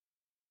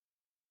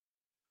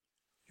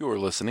You are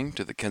listening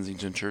to the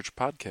Kensington Church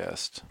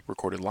podcast,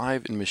 recorded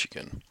live in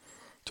Michigan.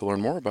 To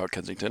learn more about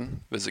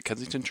Kensington, visit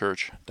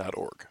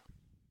kensingtonchurch.org.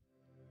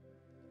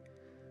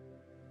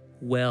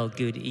 Well,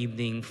 good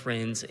evening,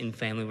 friends and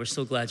family. We're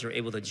so glad you're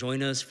able to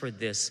join us for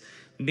this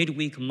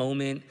midweek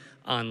moment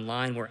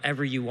online,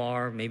 wherever you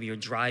are. Maybe you're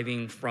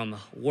driving from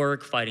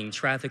work, fighting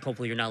traffic.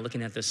 Hopefully you're not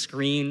looking at the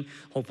screen.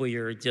 Hopefully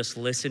you're just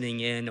listening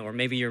in, or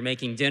maybe you're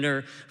making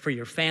dinner for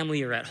your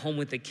family, or at home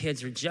with the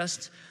kids, or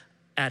just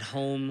at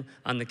home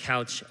on the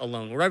couch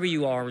alone. Wherever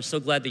you are, we're so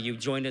glad that you've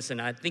joined us,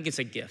 and I think it's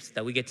a gift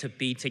that we get to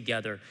be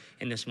together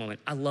in this moment.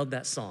 I love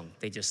that song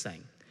they just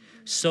sang.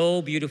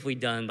 So beautifully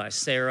done by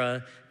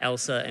Sarah,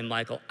 Elsa, and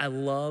Michael. I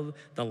love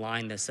the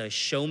line that says,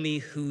 "Show me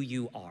who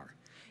you are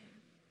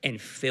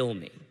and fill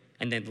me,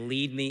 and then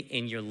lead me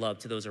in your love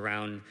to those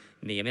around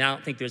me." I mean, I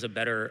don't think there's a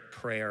better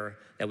prayer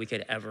that we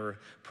could ever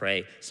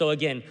pray. So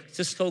again,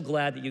 just so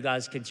glad that you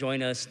guys could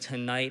join us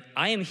tonight.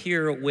 I am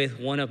here with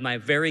one of my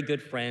very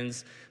good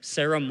friends,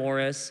 Sarah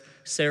Morris.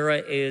 Sarah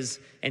is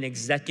an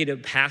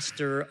executive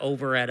pastor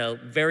over at a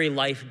very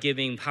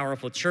life-giving,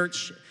 powerful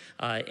church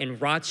in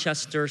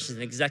Rochester. She's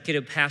an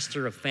executive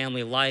pastor of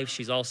Family Life.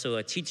 She's also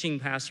a teaching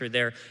pastor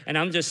there. And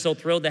I'm just so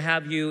thrilled to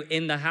have you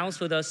in the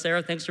house with us,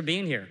 Sarah. Thanks for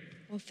being here.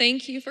 Well,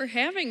 thank you for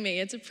having me.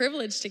 It's a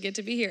privilege to get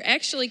to be here.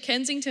 Actually,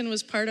 Kensington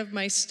was part of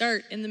my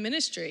start in the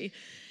ministry.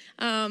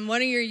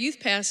 One of your youth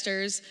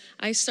pastors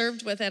I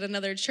served with at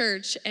another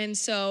church, and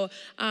so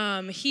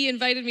he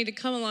invited me to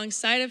come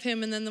alongside of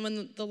him, and then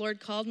when the Lord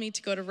called me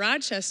to go to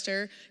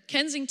Rochester,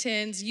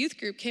 Kensington's youth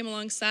group came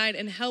alongside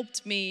and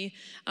helped me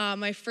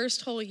my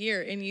first whole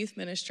year in youth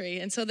ministry.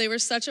 And so they were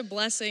such a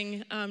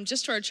blessing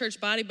just to our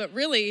church body, but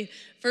really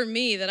for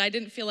me, that I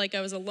didn't feel like I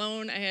was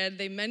alone.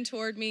 They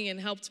mentored me and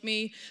helped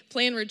me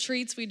plan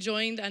retreats. We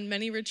joined on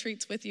many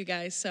retreats with you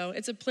guys, so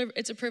it's a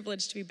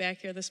privilege to be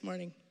back here this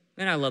morning.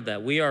 And I love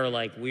that. We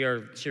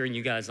are cheering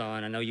you guys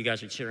on. I know you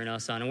guys are cheering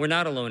us on, and we're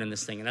not alone in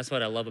this thing, and that's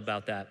what I love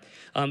about that.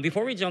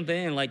 Before we jump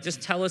in,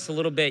 just tell us a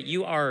little bit.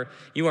 You are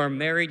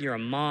married. You're a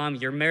mom.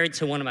 You're married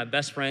to one of my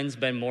best friends,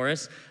 Ben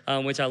Morris,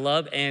 which I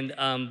love.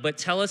 But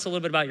tell us a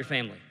little bit about your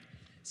family.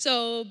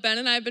 So Ben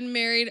and I have been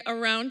married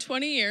around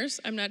 20 years.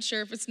 I'm not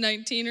sure if it's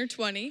 19 or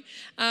 20.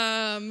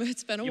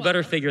 It's been a while. You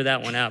better figure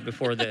that one out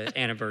before the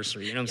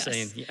anniversary. You know what I'm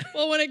Yes. saying? Yeah.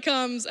 Well, when it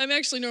comes, I'm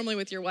actually normally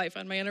with your wife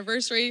on my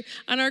anniversary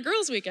on our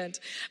girls' weekend.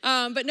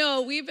 But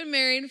no, we've been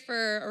married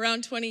for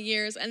around 20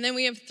 years. And then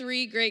we have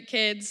 3 great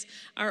kids.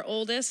 Our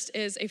oldest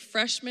is a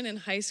freshman in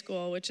high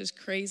school, which is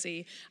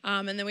crazy.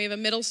 And then we have a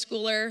middle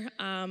schooler,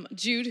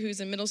 Jude,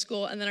 who's in middle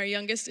school. And then our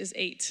youngest is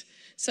 8.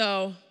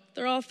 So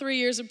they're all 3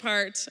 years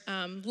apart.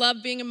 Love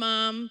being a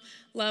mom.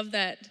 Love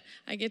that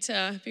I get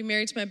to be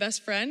married to my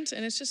best friend.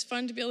 And it's just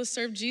fun to be able to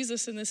serve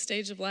Jesus in this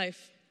stage of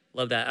life.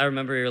 Love that. I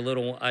remember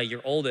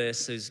your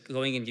oldest is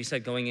going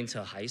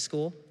into high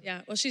school?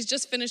 Yeah, well, she's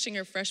just finishing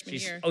her freshman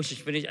year. Oh,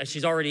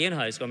 she's already in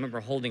high school. I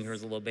remember holding her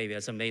as a little baby.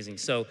 That's amazing.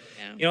 So,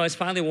 Yeah. It's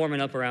finally warming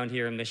up around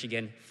here in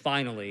Michigan.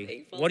 Finally.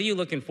 Thankful. What are you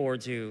looking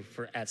forward to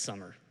at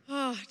summer?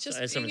 Oh, just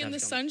being in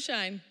summertime's the coming.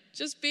 sunshine.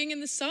 Just being in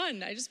the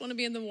sun. I just want to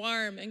be in the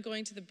warm and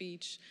going to the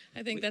beach.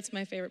 I think that's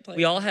my favorite place.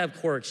 We all have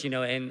quirks,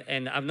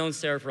 and I've known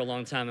Sarah for a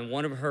long time, and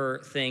one of her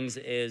things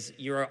is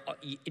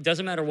it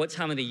doesn't matter what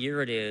time of the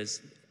year it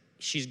is,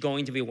 she's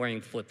going to be wearing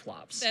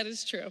flip-flops. That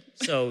is true.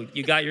 So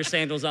you got your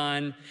sandals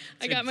on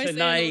I got my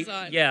tonight.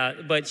 sandals on. Yeah,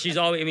 but she's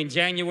always,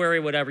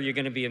 January, whatever, you're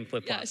going to be in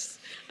flip-flops. Yes.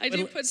 I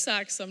do put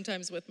socks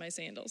sometimes with my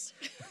sandals.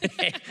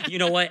 You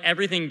know what?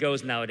 Everything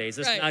goes nowadays.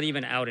 It's Right. not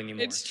even out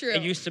anymore. It's true.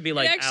 It used to be It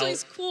actually out.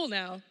 is cool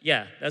now.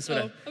 Yeah, that's what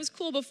So I was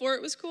cool before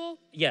it was cool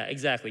yeah,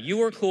 exactly. You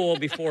were cool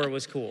before it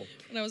was cool.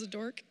 when I was a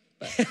dork.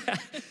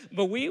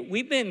 But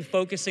we've been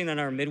focusing on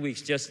our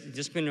midweeks,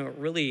 just been a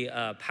really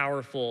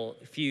powerful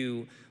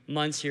few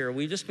months here.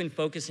 We've just been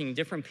focusing,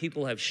 different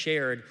people have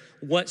shared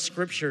what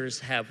scriptures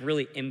have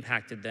really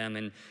impacted them.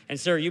 And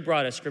Sarah, you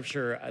brought a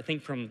scripture, I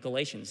think, from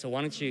Galatians. So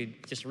why don't you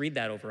just read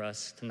that over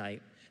us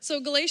tonight?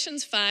 So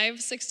Galatians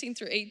 5:16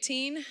 through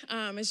 18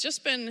 has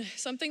just been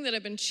something that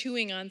I've been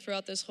chewing on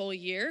throughout this whole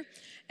year.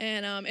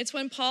 And it's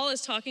when Paul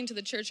is talking to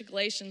the church of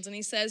Galatians, and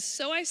he says,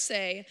 "So I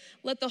say,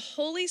 let the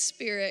Holy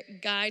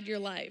Spirit guide your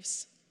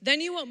lives.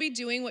 Then you won't be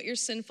doing what your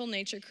sinful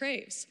nature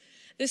craves.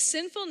 The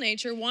sinful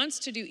nature wants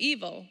to do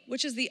evil,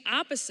 which is the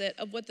opposite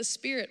of what the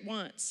Spirit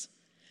wants.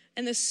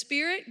 And the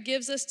Spirit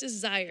gives us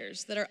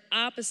desires that are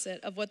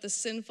opposite of what the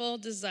sinful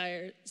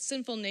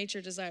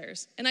nature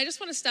desires." And I just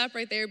want to stop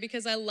right there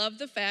because I love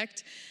the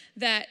fact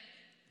that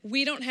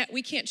we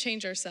can't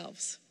change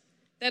ourselves.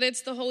 That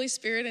it's the Holy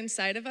Spirit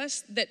inside of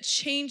us that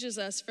changes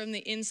us from the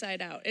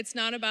inside out. It's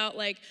not about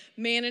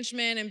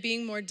management and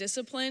being more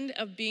disciplined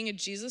of being a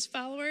Jesus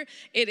follower.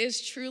 It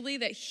is truly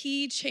that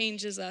he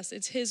changes us.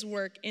 It's his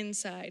work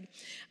inside.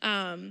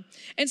 And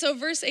so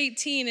verse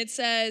 18, it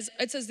says,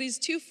 these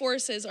two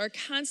forces are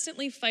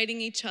constantly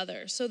fighting each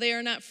other, so they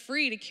are not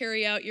free to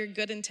carry out your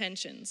good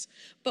intentions.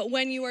 But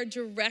when you are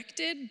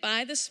directed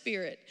by the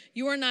Spirit,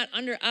 you are not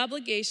under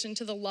obligation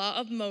to the law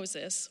of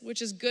Moses,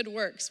 which is good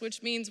works,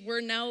 which means we're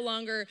no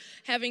longer longer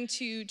having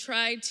to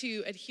try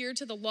to adhere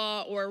to the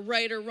law or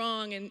right or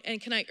wrong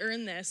and can I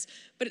earn this?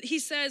 But he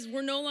says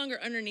we're no longer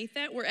underneath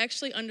that. We're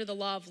actually under the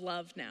law of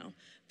love now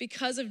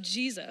because of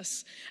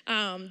Jesus,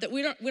 that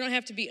we don't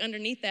have to be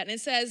underneath that. And it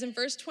says in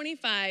verse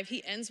 25,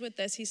 he ends with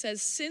this. He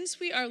says, since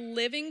we are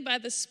living by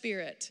the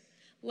Spirit,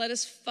 let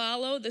us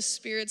follow the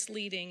Spirit's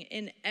leading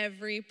in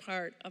every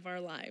part of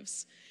our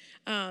lives.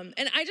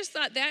 And I just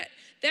thought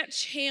that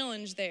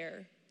challenge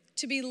there,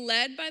 to be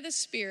led by the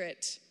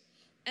Spirit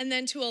and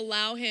then to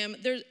allow him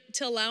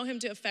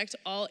to affect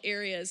all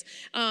areas.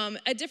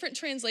 A different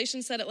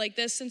translation said it like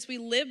this: since we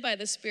live by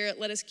the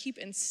Spirit, let us keep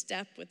in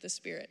step with the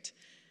Spirit.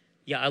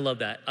 Yeah, I love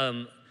that.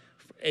 And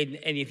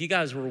if you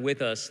guys were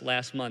with us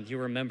last month, you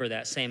remember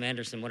that Sam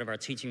Anderson, one of our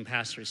teaching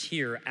pastors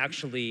here,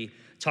 actually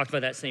talked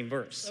about that same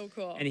verse. So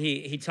cool. And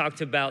he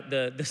talked about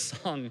the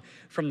song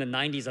from the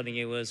 90s, I think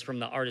it was, from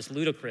the artist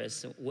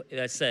Ludacris,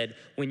 that said,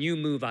 when you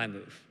move, I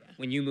move.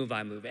 When you move,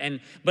 I move.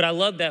 But I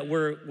love that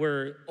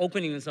we're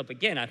opening this up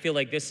again. I feel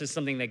like this is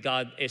something that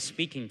God is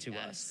speaking to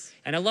us.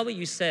 And I love what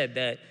you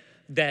said,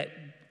 that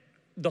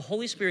the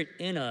Holy Spirit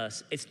in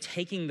us is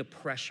taking the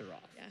pressure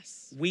off.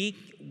 Yes.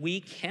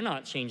 We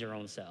cannot change our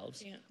own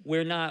selves. Yeah.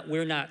 We're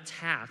not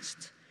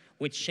tasked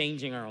with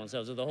changing our own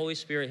selves. So the Holy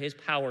Spirit, his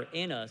power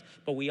in us,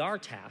 but we are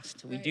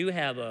tasked. We do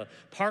have a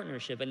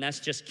partnership, and that's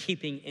just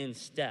keeping in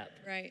step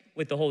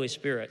with the Holy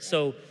Spirit. Right.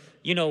 So,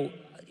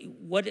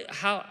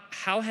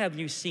 how have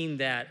you seen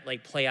that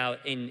like play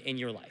out in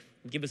your life?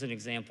 Give us an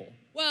example.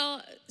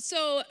 Well,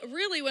 so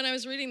really when I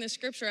was reading the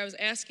scripture, I was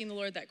asking the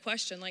Lord that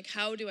question, like,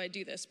 how do I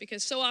do this?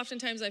 Because so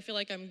oftentimes I feel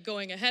like I'm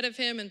going ahead of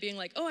him and being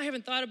like, oh, I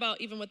haven't thought about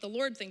even what the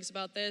Lord thinks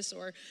about this,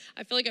 or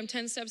I feel like I'm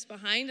 10 steps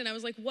behind. And I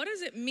was like, what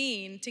does it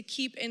mean to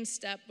keep in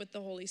step with the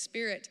Holy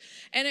Spirit?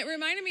 And it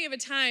reminded me of a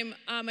time,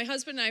 my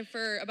husband and I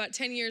for about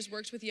 10 years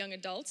worked with young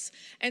adults.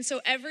 And so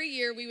every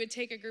year we would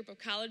take a group of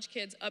college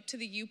kids up to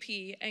the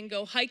UP and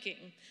go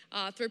hiking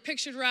through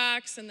Pictured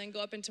Rocks and then go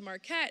up into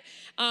Marquette.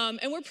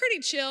 And we're pretty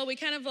chill. We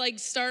kind of like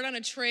start on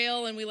a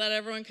trail and we let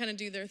everyone kind of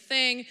do their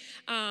thing.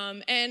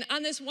 And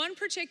on this one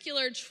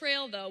particular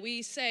trail, though,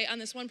 we say on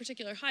this one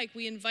particular hike,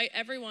 we invite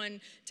everyone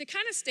to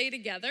kind of stay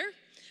together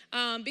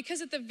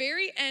because at the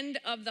very end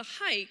of the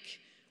hike,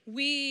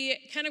 we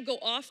kind of go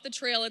off the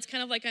trail. It's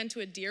kind of like onto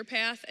a deer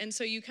path. And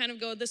so you kind of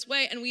go this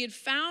way. And we had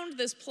found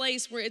this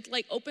place where it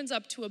like opens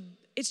up to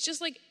it's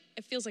just like,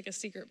 it feels like a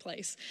secret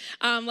place,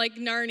 like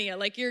Narnia.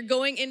 Like you're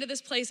going into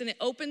this place and it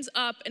opens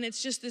up and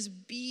it's just this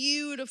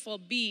beautiful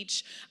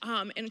beach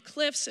and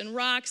cliffs and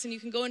rocks, and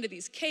you can go into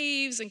these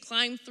caves and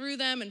climb through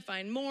them and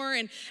find more.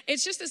 And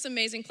it's just this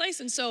amazing place.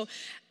 And so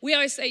we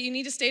always say you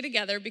need to stay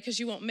together because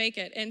you won't make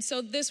it. And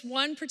so this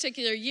one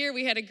particular year,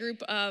 we had a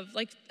group of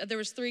there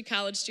was 3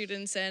 college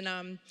students,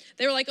 and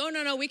they were like, oh,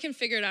 no, we can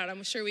figure it out.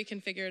 I'm sure we can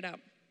figure it out.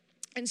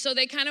 And so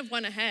they kind of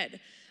went ahead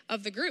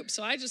of the group.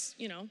 So I just,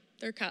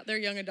 they're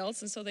young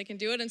adults, and so they can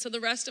do it. And so the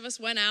rest of us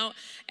went out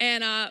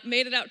and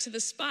made it out to the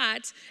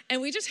spot,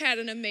 and we just had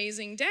an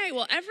amazing day.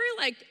 Well, every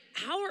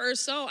hour or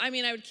so, I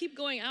would keep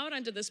going out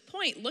onto this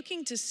point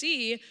looking to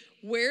see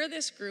where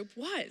this group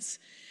was.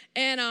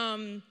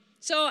 And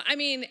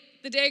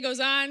the day goes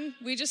on.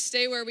 We just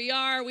stay where we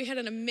are. We had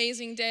an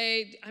amazing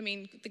day.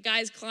 The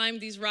guys climbed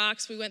these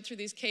rocks. We went through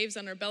these caves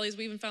on our bellies.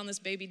 We even found this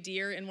baby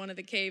deer in one of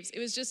the caves.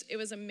 It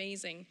was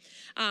amazing.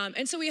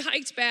 And so we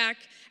hiked back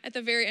at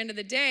the very end of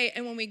the day.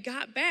 And when we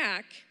got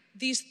back,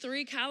 these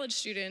 3 college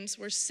students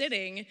were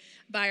sitting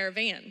by our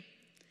van.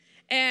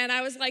 And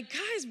I was like,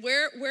 guys,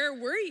 where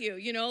were you?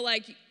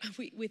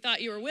 We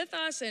thought you were with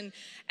us. And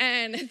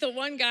the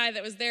one guy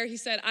that was there, he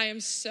said, I am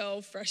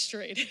so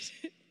frustrated.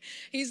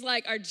 He's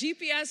like, our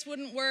GPS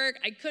wouldn't work.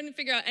 I couldn't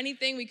figure out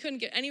anything. We couldn't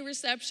get any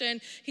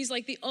reception. He's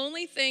like, the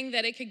only thing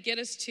that it could get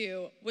us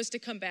to was to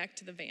come back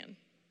to the van.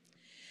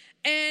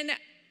 And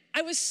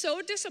I was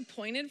so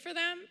disappointed for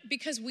them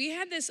because we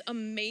had this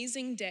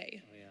amazing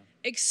day.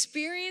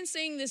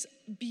 Experiencing this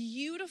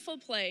beautiful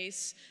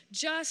place,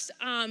 just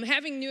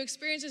having new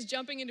experiences,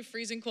 jumping into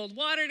freezing cold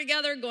water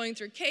together, going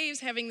through caves,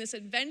 having this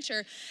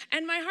adventure.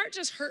 And my heart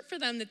just hurt for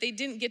them that they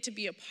didn't get to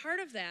be a part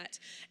of that.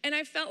 And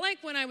I felt like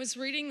when I was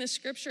reading the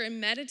scripture and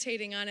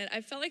meditating on it,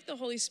 I felt like the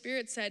Holy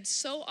Spirit said,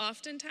 so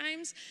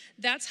oftentimes,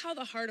 that's how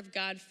the heart of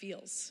God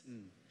feels.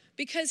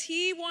 Because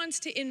he wants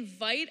to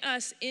invite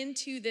us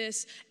into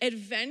this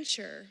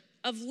adventure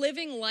of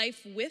living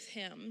life with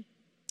him.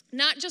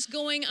 Not just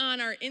going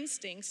on our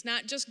instincts,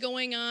 not just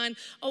going on,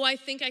 oh, I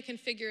think I can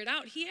figure it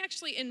out. He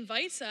actually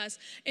invites us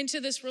into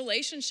this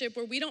relationship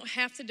where we don't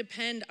have to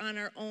depend on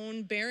our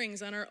own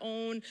bearings, on our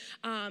own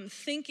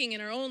thinking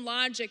and our own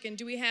logic, and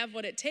do we have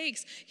what it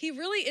takes? He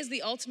really is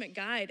the ultimate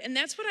guide. And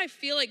that's what I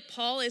feel like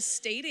Paul is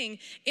stating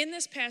in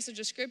this passage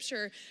of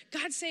scripture.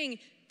 God's saying,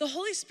 the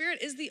Holy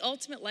Spirit is the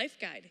ultimate life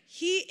guide.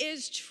 He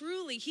is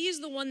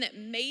the one that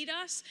made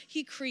us.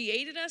 He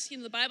created us.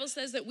 The Bible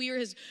says that we are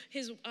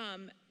his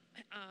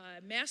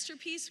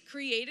masterpiece,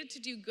 created to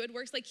do good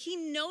works. Like he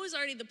knows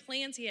already the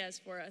plans he has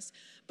for us,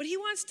 but he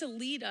wants to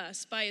lead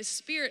us by his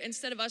Spirit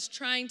instead of us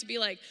trying to be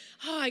like,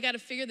 oh, I got to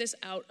figure this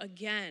out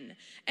again.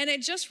 And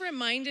it just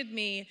reminded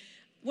me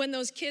when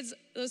those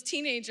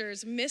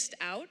teenagers missed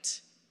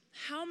out,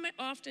 how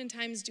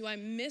oftentimes do I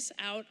miss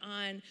out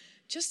on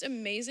just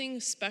amazing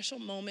special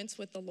moments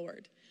with the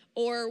Lord,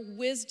 or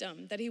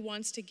wisdom that he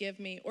wants to give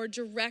me, or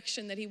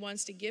direction that he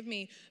wants to give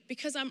me,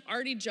 because I'm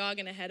already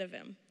jogging ahead of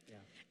him. Yeah.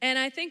 And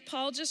I think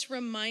Paul just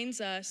reminds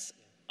us,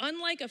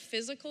 unlike a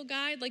physical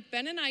guide, like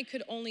Ben and I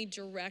could only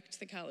direct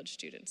the college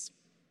students.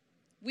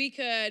 We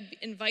could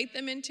invite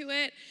them into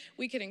it,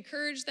 we could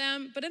encourage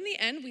them, but in the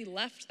end, we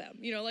left them.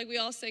 Like we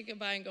all say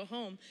goodbye and go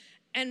home.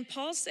 And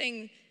Paul's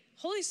saying,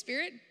 Holy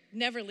Spirit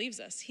never leaves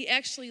us. He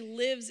actually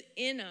lives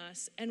in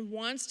us and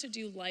wants to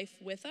do life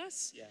with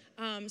us,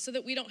 so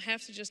that we don't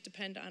have to just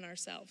depend on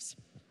ourselves.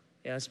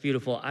 Yeah, that's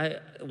beautiful.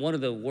 One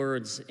of the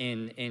words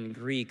in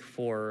Greek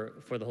for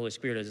the Holy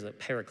Spirit is the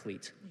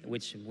paraclete,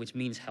 which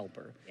means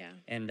helper. Yeah.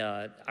 And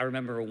I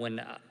remember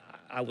when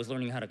I was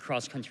learning how to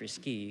cross-country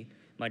ski,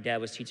 my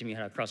dad was teaching me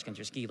how to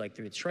cross-country ski, like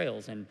through the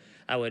trails, and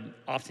I'd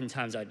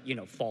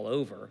fall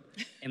over,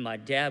 and my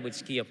dad would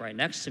ski up right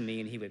next to me,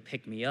 and he would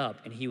pick me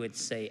up, and he would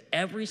say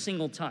every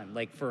single time,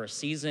 like for a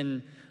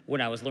season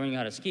when I was learning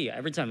how to ski,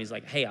 every time he's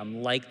like, hey,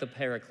 I'm like the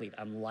paraclete,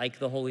 I'm like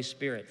the Holy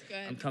Spirit,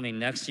 I'm coming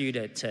next to you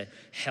to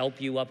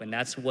help you up, and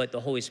that's what the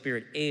Holy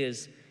Spirit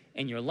is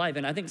in your life.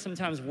 And I think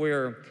sometimes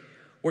we're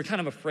kind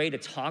of afraid to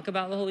talk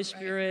about the Holy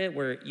Spirit,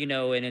 where,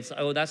 and it's,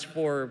 that's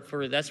for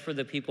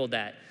the people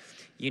that,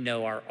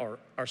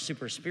 are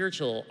super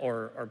spiritual,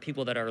 or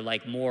people that are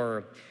like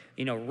more,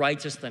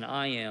 righteous than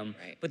I am.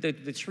 Right. But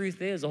the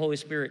truth is, the Holy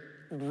Spirit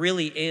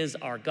really is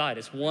our guide.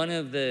 It's one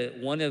of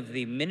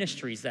the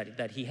ministries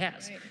that he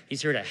has. Right.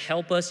 He's here to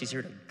help us. He's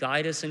here to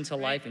guide us into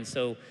life. And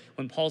so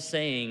when Paul's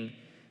saying,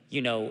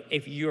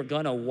 if you're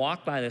gonna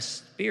walk by the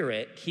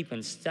Spirit, keep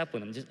in step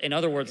with him. Just, in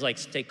other words, like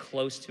stay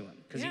close to him,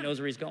 because he knows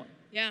where he's going.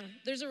 Yeah,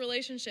 there's a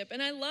relationship.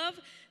 And I love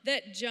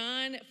that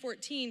John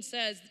 14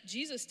 says,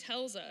 Jesus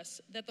tells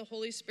us that the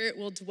Holy Spirit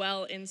will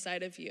dwell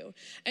inside of you.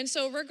 And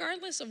so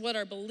regardless of what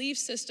our belief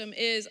system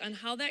is on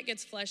how that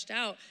gets fleshed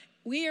out,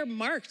 we are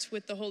marked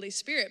with the Holy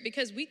Spirit,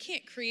 because we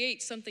can't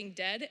create something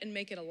dead and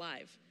make it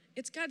alive.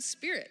 It's God's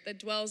Spirit that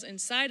dwells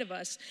inside of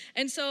us.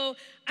 And so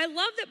I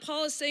love that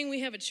Paul is saying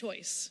we have a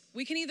choice.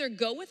 We can either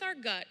go with our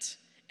gut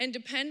and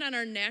depend on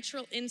our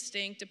natural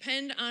instinct,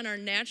 depend on our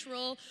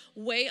natural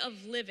way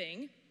of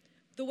living,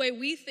 the way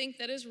we think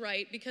that is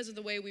right because of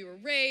the way we were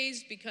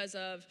raised, because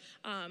of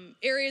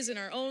areas in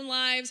our own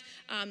lives,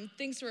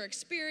 things through our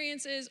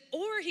experiences,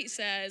 or he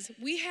says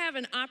we have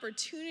an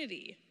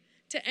opportunity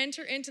to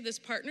enter into this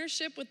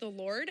partnership with the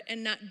Lord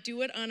and not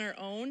do it on our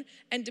own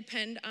and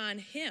depend on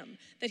him,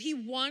 that he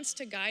wants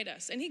to guide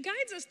us. And he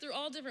guides us through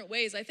all different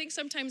ways. I think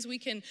sometimes we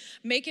can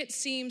make it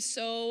seem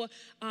so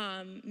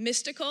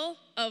mystical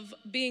of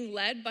being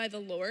led by the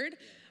Lord.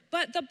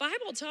 But the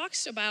Bible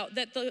talks about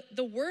that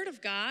the word of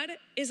God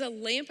is a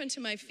lamp unto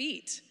my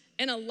feet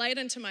and a light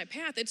unto my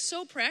path. It's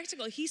so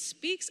practical. He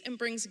speaks and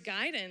brings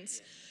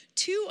guidance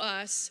to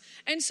us.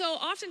 And so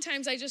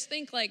oftentimes I just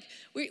think, like,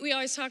 we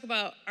always talk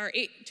about our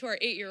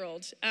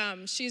 8-year-old.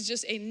 She's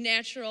just a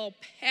natural,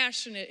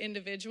 passionate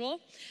individual.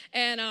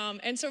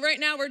 And so right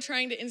now we're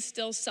trying to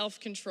instill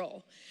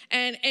self-control.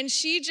 And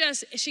she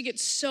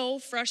gets so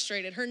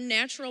frustrated. Her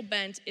natural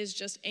bent is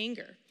just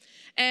anger.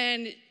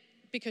 And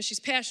because she's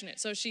passionate.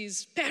 So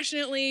she's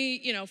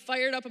passionately,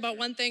 fired up about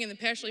one thing and then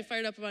passionately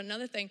fired up about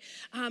another thing.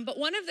 But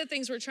one of the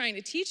things we're trying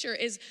to teach her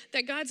is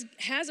that God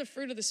has a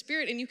fruit of the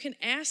Spirit, and you can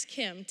ask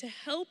him to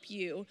help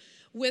you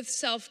with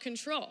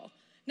self-control.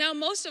 Now,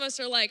 most of us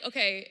are like,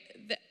 okay,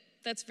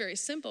 that's very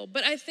simple.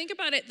 But I think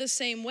about it the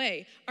same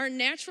way. Our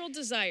natural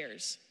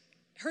desires,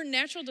 her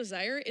natural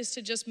desire is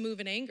to just move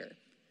in anger,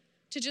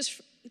 to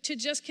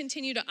just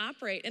continue to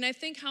operate. And I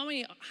think how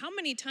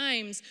many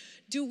times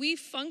do we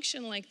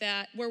function like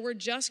that, where we're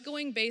just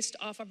going based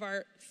off of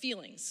our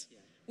feelings? Yeah.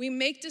 We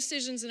make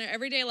decisions in our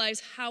everyday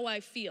lives how I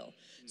feel.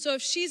 Mm-hmm. So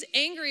if she's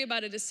angry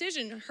about a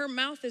decision, her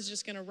mouth is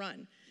just gonna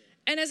run.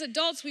 Yeah. And as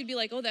adults, we'd be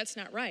like, oh, that's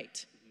not right.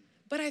 Mm-hmm.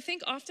 But I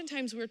think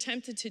oftentimes we're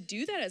tempted to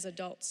do that as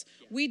adults.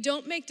 Yeah. We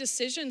don't make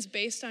decisions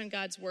based on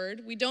God's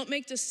word. We don't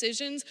make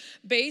decisions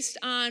based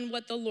on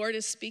what the Lord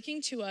is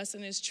speaking to us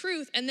and his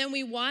truth. And then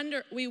we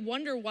wonder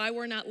why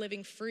we're not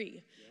living free.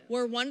 Yeah.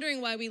 We're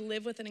wondering why we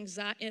live with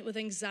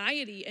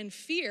anxiety and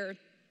fear.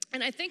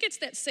 And I think it's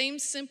the same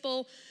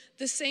simple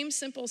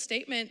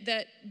statement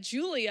that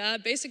Julia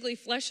basically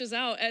fleshes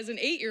out as an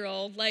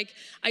 8-year-old. Like,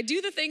 I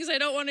do the things I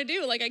don't want to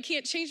do. Like, I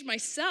can't change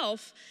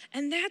myself.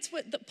 And that's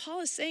what Paul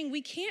is saying.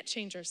 We can't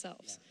change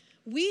ourselves.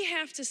 Yeah. We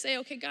have to say,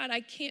 okay, God,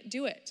 I can't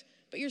do it.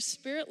 But your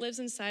Spirit lives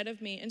inside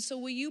of me. And so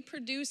will you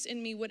produce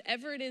in me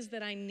whatever it is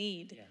that I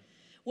need? Yeah.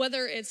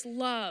 Whether it's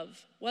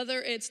love, whether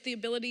it's the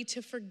ability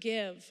to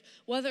forgive,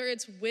 whether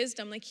it's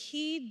wisdom. Like,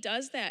 he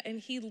does that,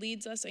 and he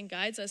leads us and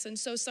guides us. And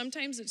so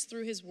sometimes it's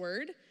through his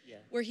word,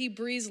 where he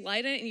breathes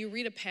light in it, and you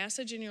read a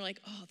passage and you're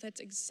like, oh, that's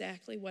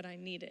exactly what I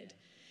needed. Yeah.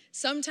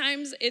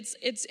 Sometimes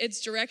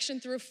it's direction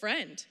through a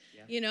friend.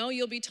 You know,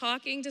 you'll be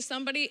talking to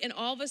somebody and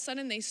all of a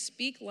sudden they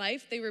speak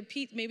life. They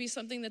repeat maybe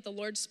something that the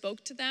Lord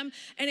spoke to them,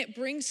 and it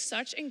brings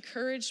such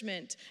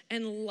encouragement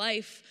and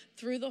life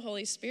through the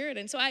Holy Spirit.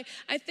 And so I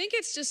think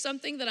it's just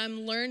something that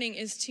I'm learning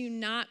is to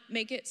not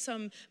make it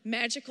some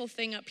magical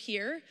thing up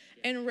here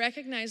and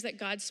recognize that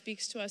God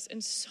speaks to us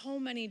in so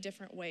many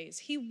different ways.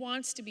 He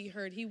wants to be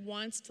heard. He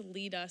wants to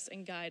lead us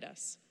and guide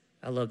us.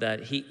 I love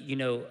that.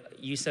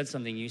 You said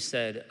something. You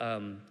said,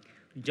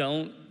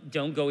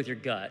 don't go with your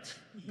gut,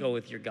 go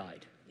with your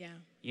guide.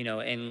 Yeah.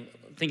 And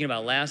thinking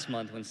about last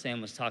month when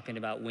Sam was talking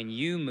about when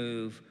you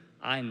move,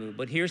 I move.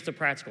 But here's the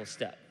practical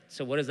step.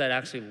 So what does that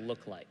actually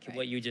look like? Right.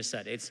 What you just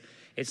said.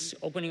 It's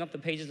opening up the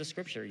pages of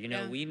Scripture.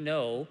 We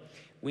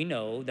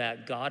know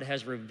that God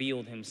has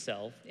revealed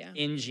himself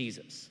in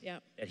Jesus. Yeah.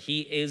 That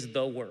he is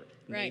the Word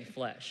made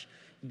flesh.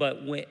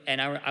 But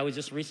I was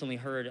just recently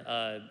heard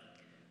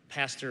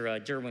Pastor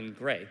Derwin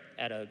Gray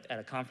at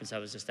a conference I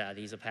was just at.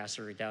 He's a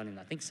pastor down in,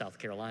 I think, South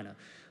Carolina.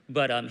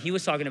 But he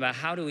was talking about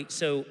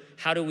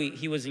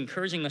he was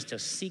encouraging us to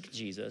seek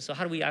Jesus. So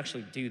how do we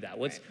actually do that?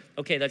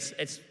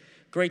 It's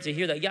great to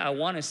hear that. Yeah, I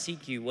want to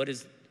seek you.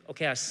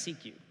 I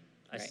seek you.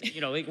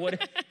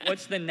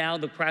 What's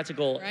the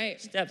practical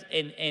steps?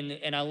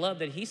 And I love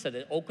that he said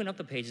that open up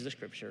the pages of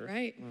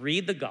Scripture,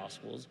 read the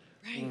Gospels,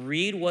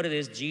 read what it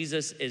is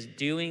Jesus is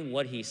doing,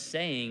 what he's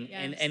saying,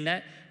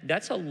 and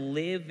that's a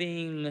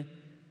living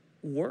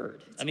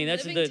word. It's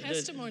that's a living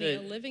testimony,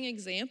 a living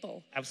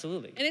example.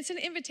 Absolutely. And it's an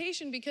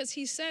invitation because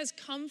he says,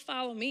 "Come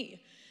follow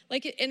me."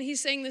 And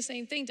he's saying the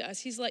same thing to us.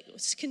 He's like,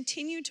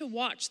 continue to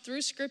watch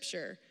through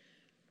Scripture,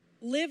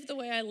 live the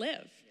way I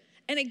live.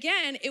 And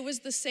again, it was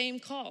the same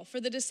call for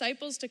the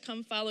disciples to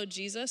come follow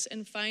Jesus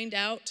and find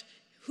out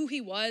who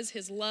he was,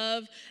 his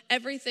love,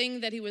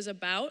 everything that he was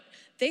about.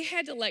 They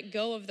had to let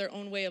go of their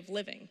own way of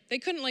living. They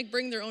couldn't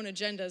bring their own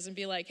agendas and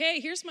be like, hey,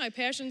 here's my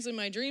passions and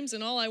my dreams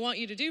and all I want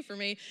you to do for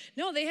me.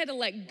 No, they had to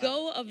let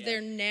go of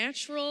their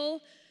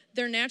natural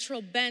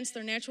bents,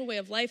 their natural way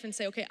of life and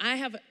say, okay, I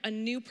have a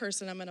new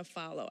person I'm going to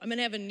follow. I'm going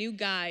to have a new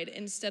guide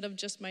instead of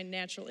just my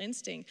natural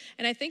instinct.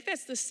 And I think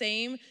that's the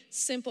same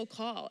simple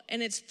call.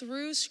 And it's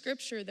through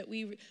Scripture that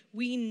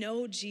we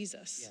know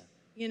Jesus.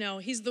 Yeah.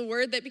 He's the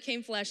Word that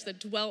became flesh that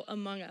dwelt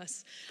among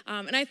us.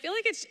 And I feel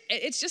like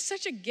it's just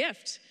such a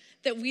gift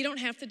that we don't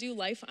have to do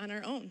life on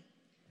our own.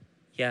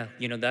 Yeah,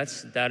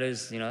 that's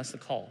the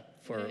call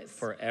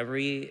for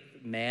every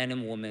man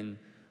and woman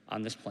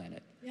on this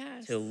planet.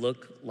 Yes. To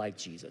look like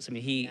Jesus.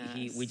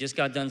 We just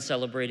got done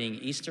celebrating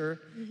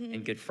Easter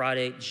and Good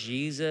Friday.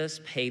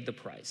 Jesus paid the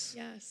price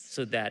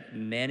so that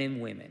men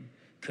and women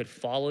could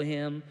follow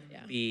him,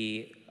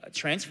 be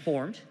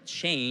transformed,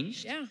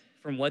 changed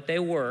from what they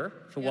were,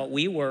 from what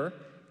we were,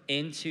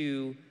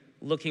 into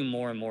looking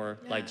more and more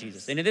like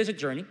Jesus. And it is a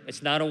journey.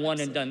 It's not a one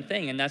and done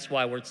thing. And that's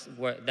why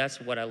that's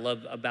what I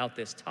love about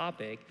this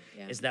topic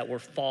is that we're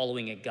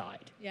following a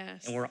guide.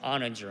 Yes. And we're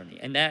on a journey.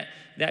 And that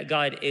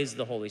guide is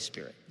the Holy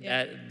Spirit.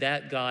 Yeah.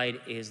 That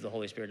guide is the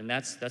Holy Spirit. And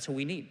that's what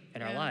we need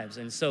in our lives.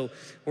 And so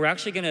we're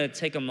actually going to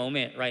take a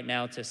moment right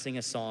now to sing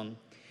a song,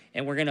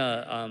 and we're going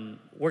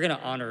to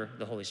honor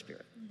the Holy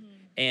Spirit.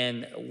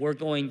 And we're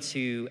going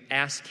to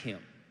ask him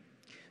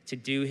to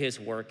do his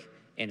work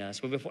in us.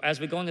 But as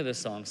we go into this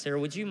song, Sarah,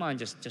 would you mind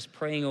just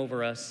praying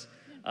over us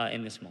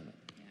in this moment?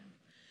 Yeah.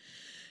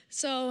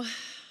 So,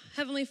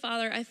 Heavenly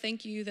Father, I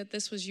thank you that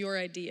this was your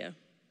idea,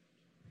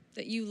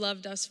 that you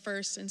loved us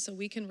first, and so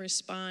we can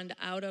respond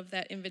out of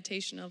that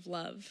invitation of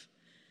love.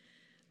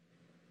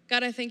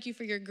 God, I thank you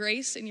for your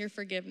grace and your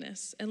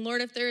forgiveness. And Lord,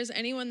 if there is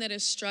anyone that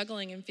is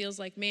struggling and feels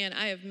like, man,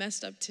 I have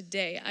messed up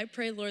today, I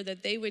pray, Lord,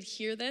 that they would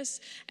hear this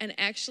and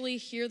actually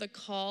hear the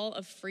call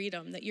of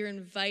freedom, that you're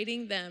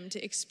inviting them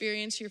to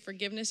experience your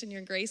forgiveness and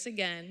your grace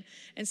again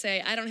and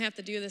say, I don't have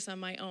to do this on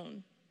my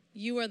own.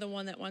 You are the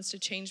one that wants to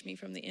change me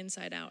from the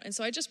inside out. And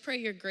so I just pray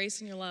your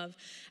grace and your love.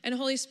 And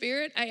Holy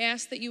Spirit, I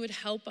ask that you would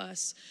help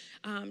us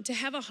to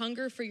have a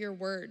hunger for your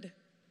word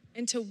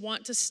and to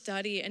want to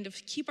study and to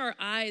keep our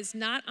eyes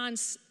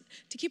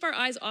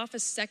off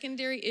of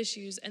secondary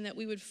issues, and that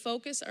we would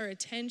focus our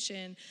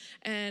attention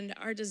and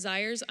our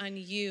desires on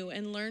you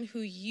and learn who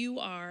you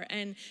are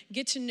and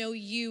get to know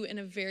you in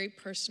a very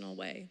personal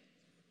way.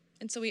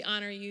 And so we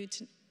honor you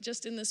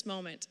just in this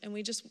moment, and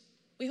we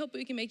hope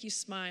we can make you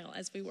smile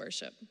as we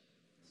worship.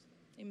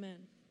 Amen.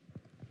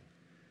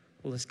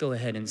 Well, let's go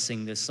ahead and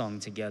sing this song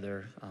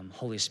together.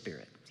 Holy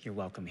Spirit, you're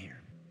welcome here.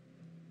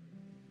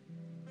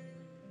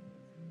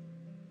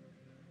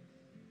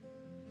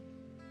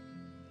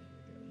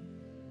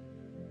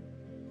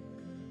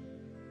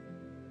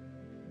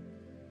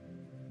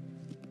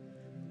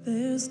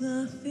 There's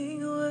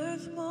nothing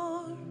worth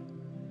more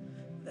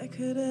that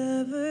could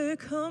ever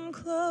come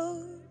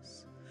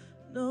close.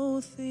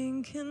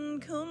 Nothing can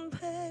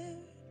compare.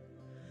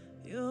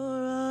 You're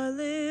our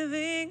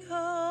living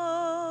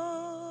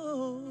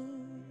hope.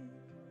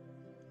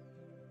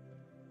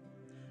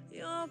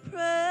 Your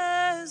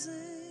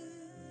presence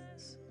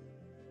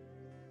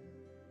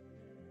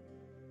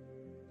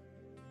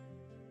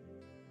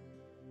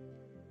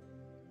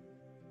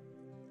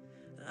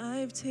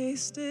I've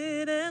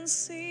tasted and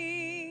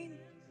seen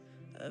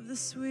of the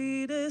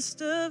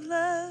sweetest of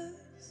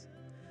loves,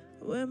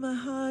 where my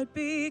heart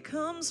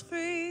becomes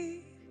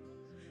free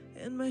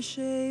and my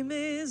shame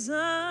is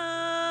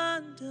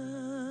undone.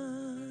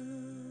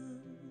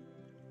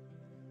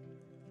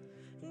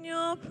 In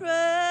your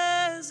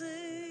presence,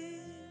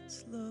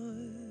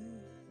 Lord,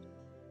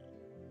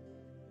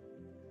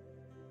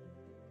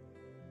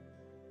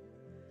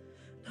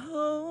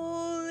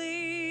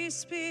 Holy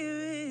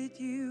Spirit,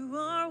 you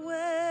are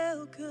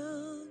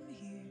welcome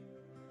here.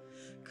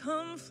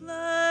 Come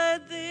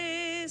flood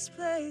this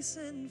place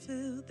and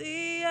fill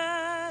the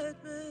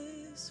atmosphere.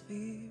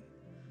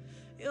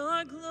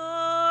 Your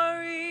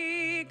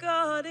glory,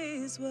 God,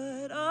 is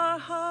what our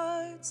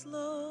hearts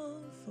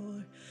long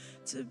for,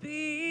 to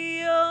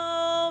be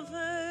overcome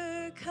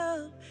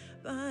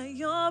by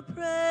your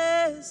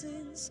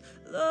presence,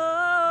 Lord.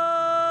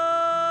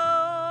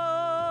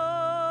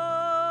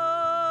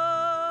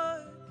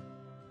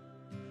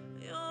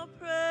 Your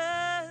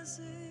presence,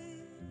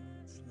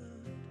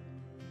 Lord.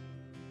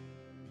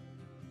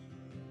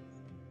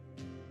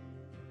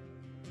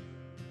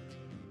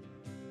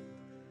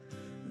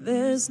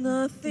 There's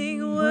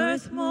nothing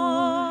worth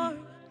more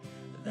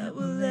that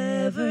will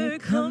ever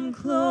come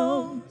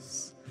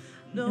close.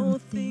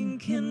 Nothing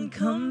can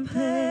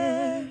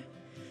compare.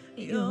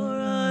 You're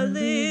our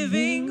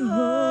living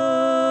hope.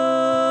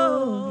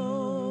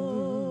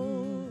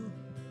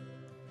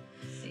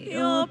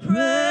 Your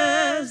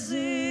presence,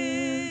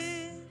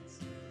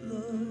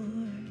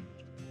 Lord.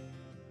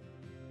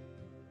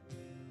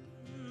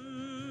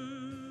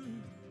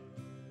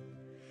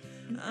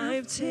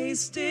 I've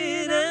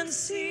tasted and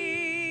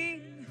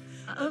seen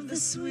of the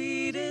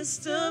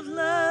sweetest of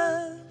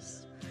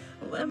loves,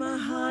 where my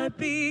heart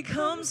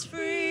becomes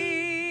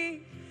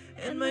free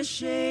and my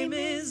shame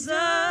is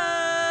undone.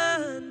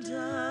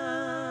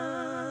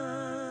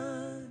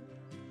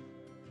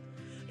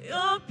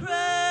 Your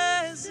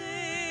presence,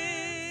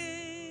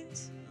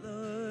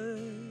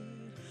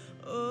 Lord.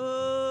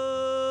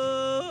 Oh,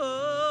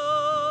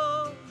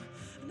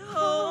 and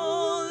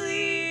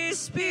Holy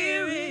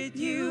Spirit,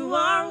 you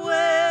are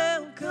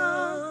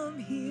welcome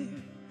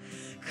here.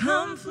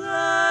 Come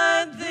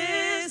flood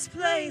this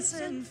place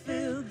and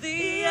fill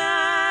the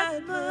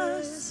atmosphere.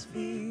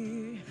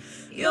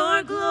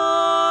 Your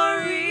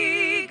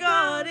glory,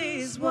 God,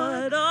 is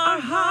what our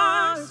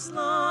hearts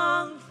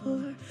long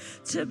for,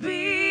 to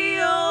be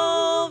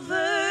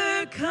overcome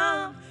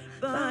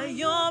by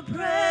your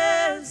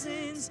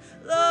presence,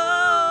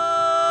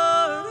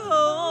 Lord.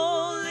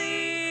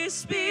 Holy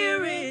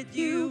Spirit,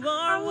 you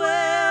are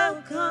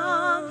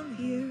welcome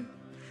here.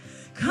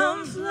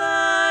 Come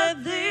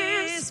flood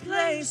this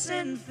place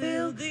and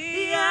fill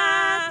the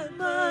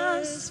atmosphere.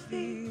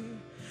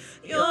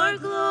 Your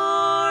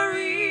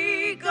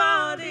glory,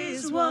 God,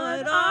 is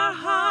what our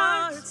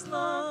hearts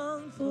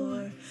long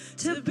for,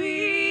 to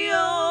be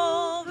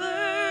overcome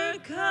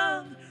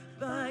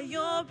by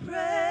your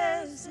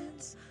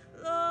presence,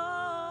 Lord.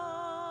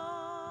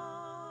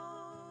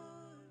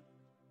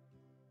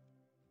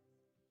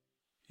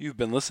 You've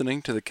been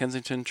listening to the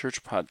Kensington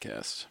Church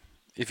Podcast.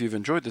 If you've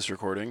enjoyed this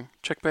recording,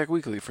 check back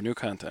weekly for new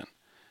content.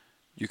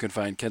 You can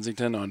find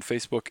Kensington on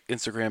Facebook,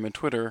 Instagram, and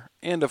Twitter,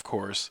 and of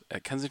course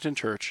at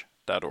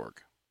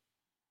kensingtonchurch.org.